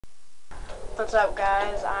What's up,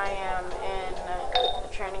 guys? I am in the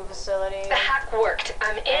training facility. The hack worked.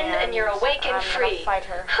 I'm in and you're awake and free. I'm gonna fight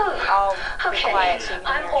her. I'll be quiet so you can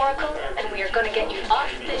I'm hear. Oracle, and we are going to get you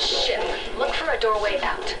off this ship. Look for a doorway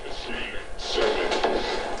out.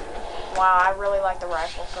 Wow, I really like the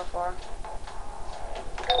rifle so far.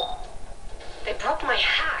 They broke my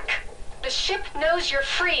hack. The ship knows you're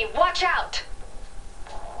free. Watch out.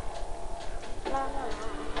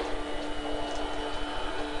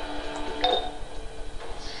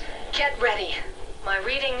 Get ready. My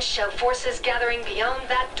readings show forces gathering beyond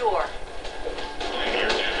that door.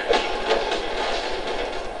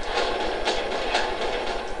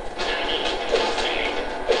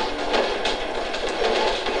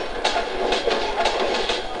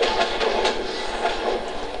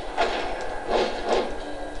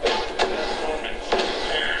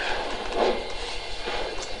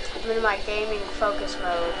 I'm in my gaming focus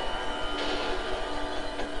mode.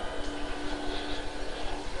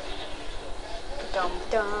 Dum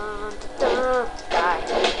dum dum. Die.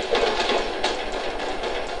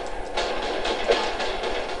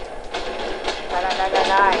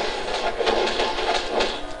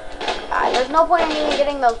 Die. There's no point in even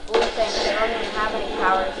getting those blue things. They don't even have any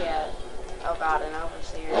powers yet. Oh god, an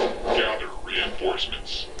overseer. Gather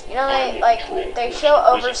reinforcements. You know, they show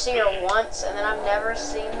Overseer once, and then I've never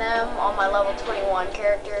seen them on my level 21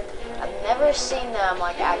 character. I've never seen them,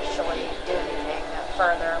 like, actually do anything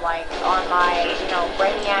further, like, on my, you know,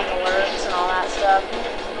 Brainiac alerts and all that stuff.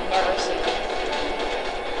 Never seen it.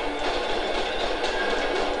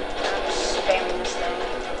 I'm just spamming this thing.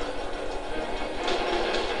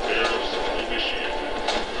 Bears initiated.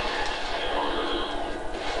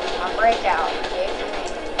 My breakout. Yay for me.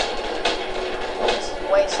 This is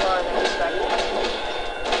way slower than expected.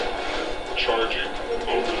 Charging.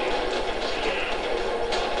 Overload.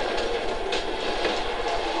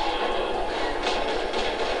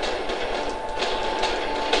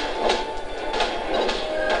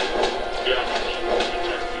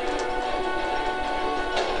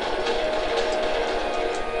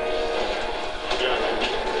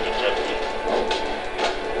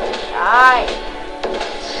 Die!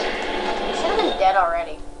 You should have been dead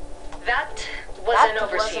already. That was That an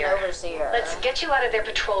overseer. was an overseer. Let's get you out of their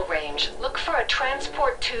patrol range. Look for a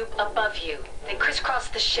transport tube above you. They crisscross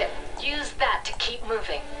the ship. Use that to keep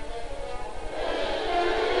moving.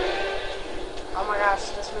 Oh my gosh,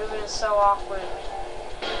 this movement is so awkward.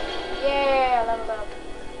 Yeah, leveled up.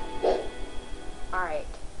 Alright,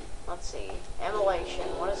 let's see. Immolation.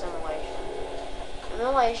 What is immolation?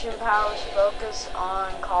 Immolation powers focus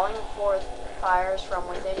on calling forth fires from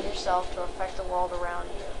within yourself to affect the world around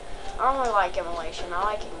you. I don't really like immolation. I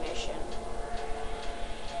like ignition.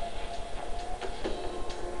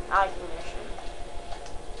 I like ignition.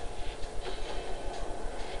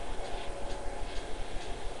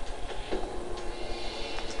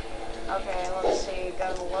 Okay, let's see.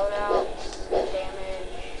 Go to the loadouts.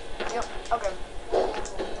 Damage. Yep, okay.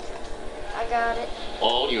 I got it.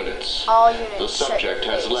 All units. All units. The subject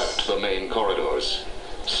has base. left the main corridors.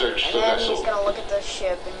 Search And the then vessel. he's gonna look at the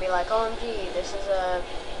ship and be like, OMG, this is a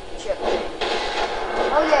ship thing.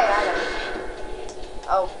 Oh yeah, I got it.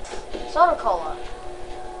 Oh, soda cola.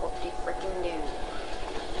 Whoopty freaking do.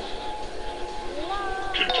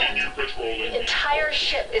 Continue patrolling. The entire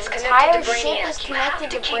ship is The connected entire to Brainiac. ship is You have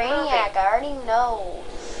connected to keep Brainiac. moving. I already know.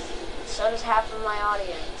 So does half of my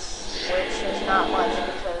audience, which is not much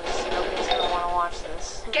because nobody's gonna want to watch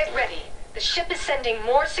this. Get ready. The ship is sending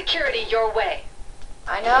more security your way.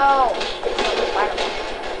 I know.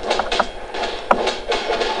 Spider-Man.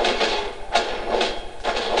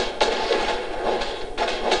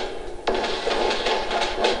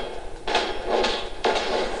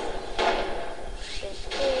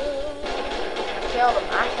 Killed him.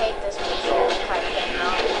 I hate this machine type thing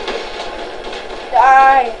now.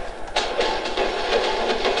 Die!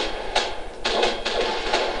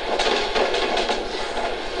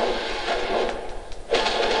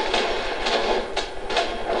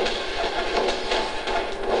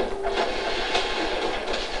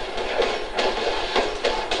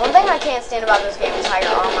 One thing I can't stand about this game is how your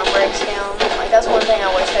armor breaks down. Like, that's one thing I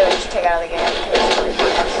wish they would just take out of the game. Because it's really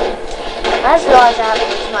fun. I just realized I haven't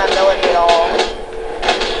used my ability at all.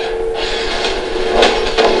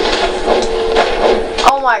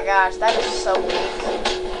 Oh my gosh, that is so weak.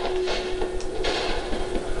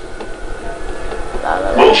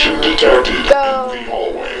 Motion detected Go. in the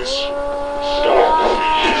hallways. Stop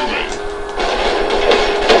human.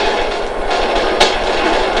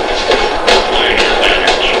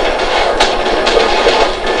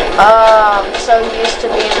 I'm so used to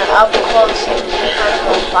being an up close and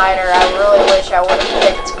personal fighter. I really wish I would have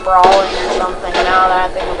picked sprawling or something, now that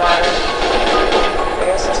I think about it. I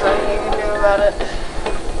guess there's nothing you can do about it.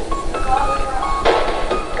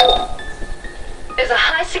 There's a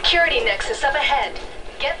high security nexus up ahead.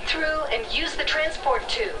 Get through and use the transport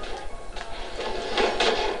tube.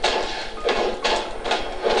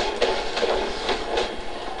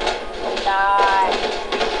 Die.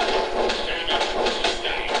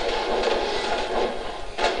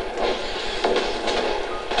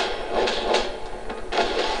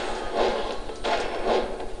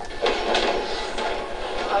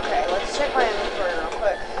 Okay, let's check my inventory real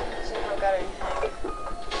quick. See if I've got anything.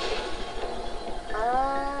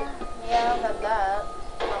 Yeah, I've got that.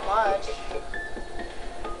 Not much.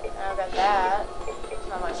 And I've got that.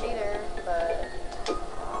 Not much either, but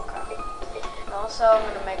okay. And also, I'm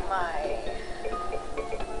gonna make my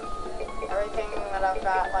everything that I've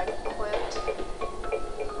got like equipped.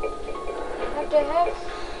 What the heck?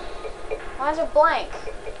 Why is it blank?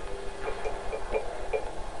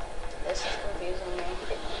 This is confusing me.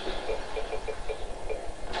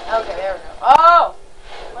 Okay, there we go. Oh!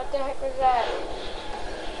 What the heck was that?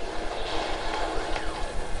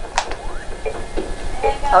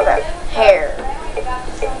 Okay, hair,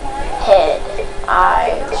 head,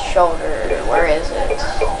 eyes, shoulder, where is it?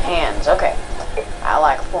 Hands, okay. I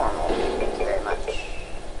like formal, thank you very much.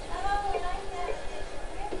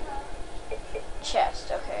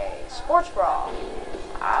 Chest, okay. Sports bra,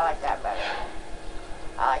 I like that better.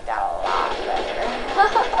 I like that a lot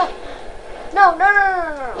better. No.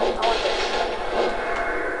 I want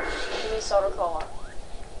this. Give me soda cola.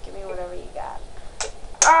 Give me whatever you got.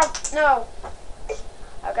 Oh, no.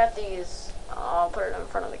 I've got these. I'll put it in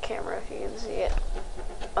front of the camera if you can see it.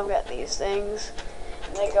 I've got these things.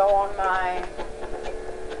 And they go on my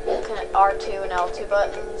R2 and L2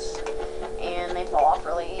 buttons. And they fall off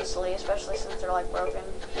really easily, especially since they're like broken.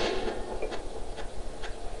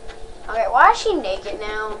 Okay, why is she naked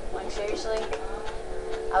now? Like, seriously?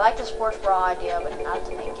 I like the sports bra idea, but not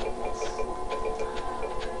the nakedness.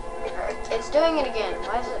 It's doing it again.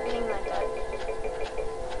 Why is it being like that?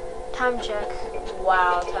 Time check.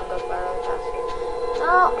 Wow, time goes by really fast.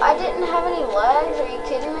 No, I didn't have any legs. Are you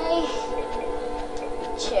kidding me?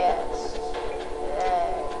 Chest.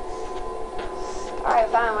 Legs. Alright,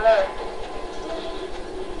 fine, whatever.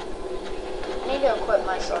 I need to equip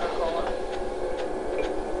my soda cola.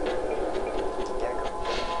 There we go.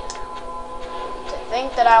 To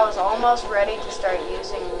think that I was almost ready to start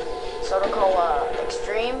using Soda Cola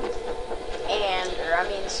Extreme,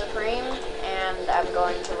 Supreme, and I'm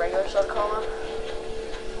going to regular Soda Cola.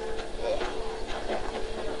 Yeah. Okay.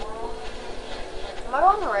 Am I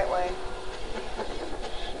going the right way?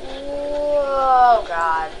 Oh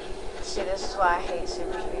God. See, this is why I hate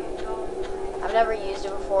Super Speed. I've never used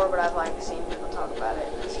it before, but I've like seen people talk about it.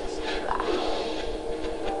 It's just blah.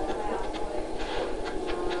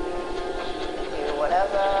 Do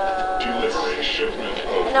whatever. Delivery shipment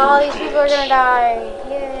of And all these people are goods. gonna die.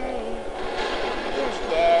 Yay. You're just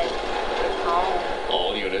dead. Home.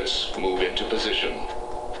 All units move into position.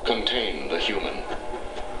 Contain the human.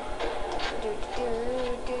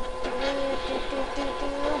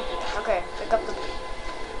 Okay, pick up the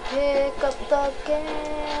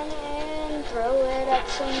can and throw it at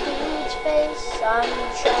some dude's face. I'm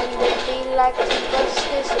trying to be like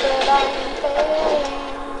Justice, but I'm failing.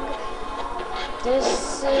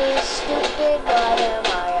 This is stupid, but am I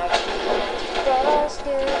actually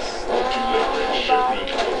justice? Delivery shipment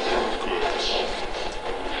of goods.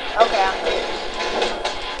 Okay, I'm good.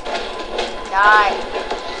 Die.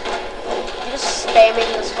 I'm just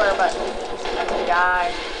spamming the square button.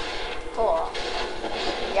 Die. Cool.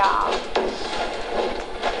 Yeah.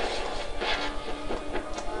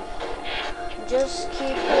 Just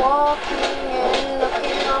keep walking and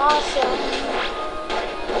looking awesome.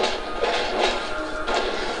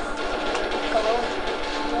 Hello.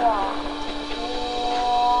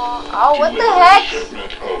 Oh, what the heck?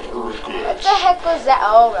 Shipment of earth What goods. the heck was that?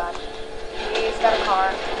 Oh god. He's got a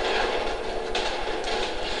car.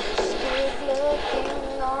 Just keep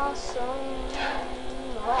looking awesome.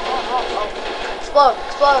 Oh.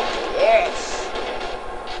 Explode. Yes.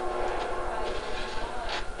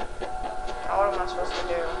 Now what am I supposed to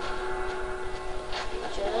do?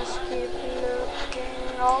 Just keep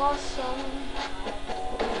looking awesome.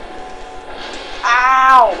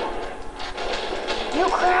 Ow! You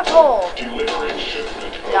crap hole! Delivery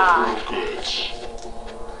shipment of Die. earth goods.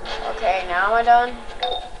 Okay, now am I done?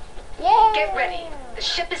 Yay! Get ready. The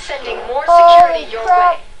ship is sending more Holy security your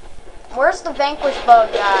crap. way. Where's the vanquish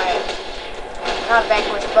bug guy? Not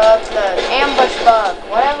vanquish bug, the ambush bug,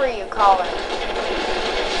 whatever you call it.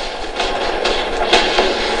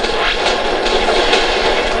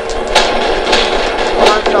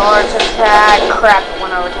 Start attack. Crap, it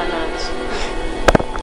went over 10 minutes.